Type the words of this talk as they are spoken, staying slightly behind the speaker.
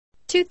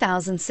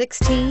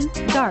2016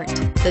 Dart.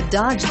 The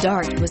Dodge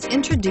Dart was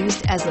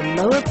introduced as a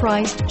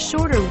lower-priced,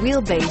 shorter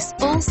wheelbase,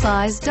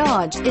 full-size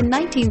Dodge in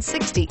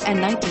 1960 and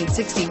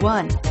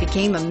 1961,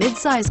 became a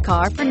mid-size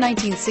car for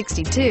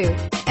 1962,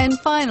 and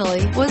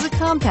finally was a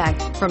compact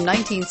from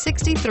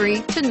 1963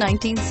 to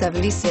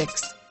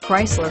 1976.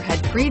 Chrysler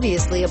had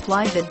previously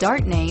applied the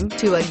Dart name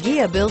to a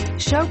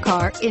Ghia-built show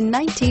car in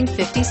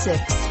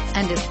 1956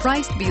 and is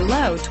priced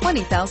below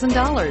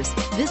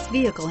 $20,000. This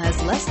vehicle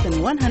has less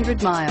than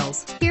 100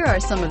 miles. Here are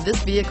some of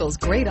this vehicle's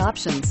great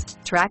options: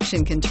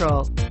 traction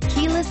control,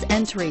 keyless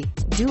entry,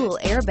 dual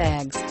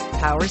airbags,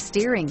 power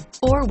steering,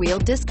 four-wheel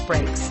disc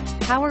brakes,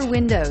 power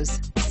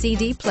windows,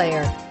 CD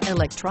player,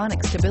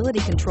 electronic stability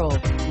control,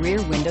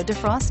 rear window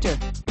defroster,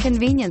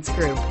 convenience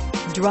group.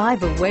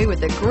 Drive away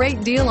with a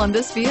great deal on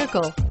this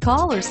vehicle.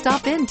 Call or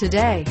stop in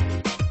today.